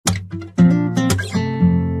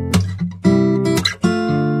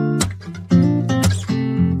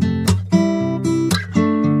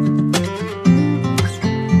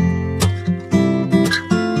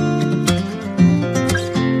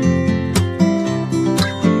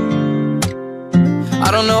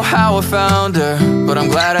don't know how I found her, but I'm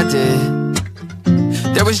glad I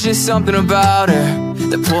did. There was just something about her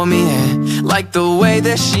that pulled me in, like the way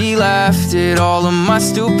that she laughed at all of my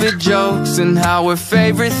stupid jokes, and how her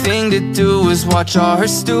favorite thing to do was watch all her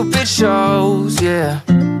stupid shows, yeah.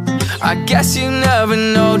 I guess you never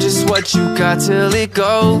know just what you got till it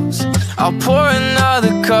goes. I'll pour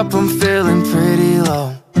another cup, I'm feeling pretty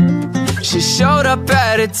low. She showed up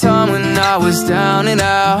at a time when I was down and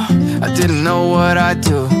out. I didn't know what I'd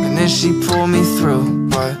do, and then she pulled me through.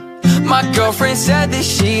 But my girlfriend said that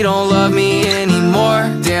she don't love me anymore.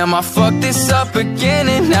 Damn, I fucked this up again,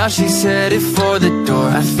 and now she's headed for the door.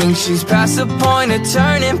 I think she's past the point of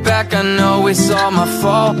turning back. I know it's all my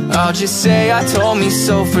fault, I'll just say I told me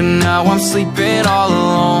so. For now I'm sleeping all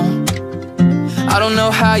alone. I don't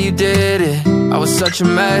know how you did it, I was such a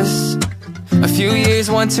mess. A few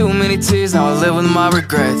years, one too many tears, now I live with my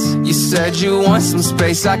regrets. You said you want some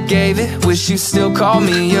space, I gave it. Wish you still called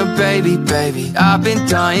me your baby, baby. I've been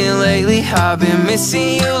dying lately, I've been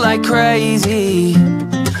missing you like crazy.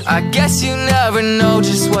 I guess you never know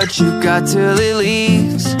just what you got till it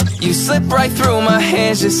leaves. You slip right through my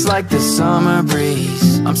hands just like the summer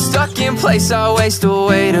breeze. I'm stuck in place, I waste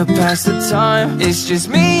away to pass the time. It's just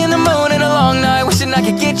me and the moon and a long night, wishing I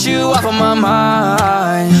could get you off of my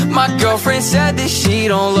mind. My girlfriend said that she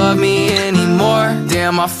don't love me anymore.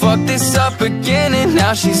 Damn, I fucked this up again, and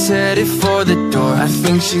now she's headed for the door. I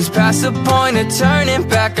think she's past the point of turning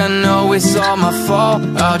back. I know it's all my fault,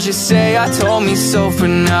 I'll just say I told me so. For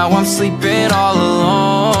now I'm sleeping all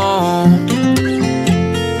alone.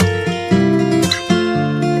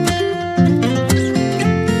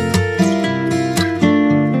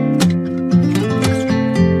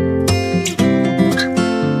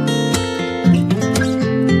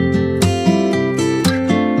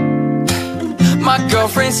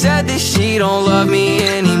 Girlfriend said that she don't love me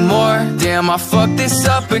anymore. Damn, I fucked this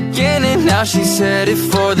up again, and now she's headed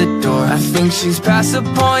for the door. I think she's past the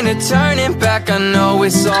point of turning back. I know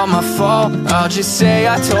it's all my fault, I'll just say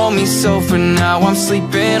I told me so. For now I'm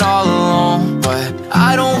sleeping all alone. But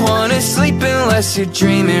I don't wanna sleep unless you're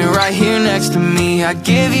dreaming right here next to me. I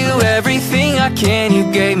give you everything I can,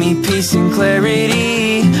 you gave me peace and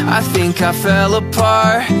clarity. I think I fell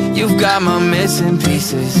apart, you've got my missing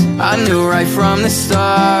pieces. I knew right from the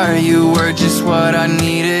start you were just what I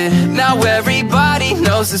needed. Now everybody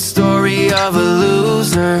knows the story of a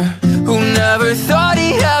loser who never thought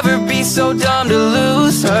he'd ever be so dumb to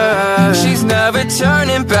lose her. She's never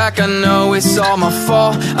turning back, I know it's all my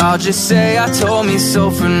fault, I'll just say I told me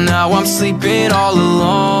so. For now I'm sleeping all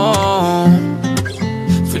alone.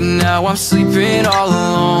 For now I'm sleeping all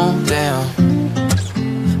alone, damn.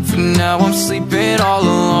 For now I'm sleeping all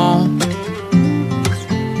alone.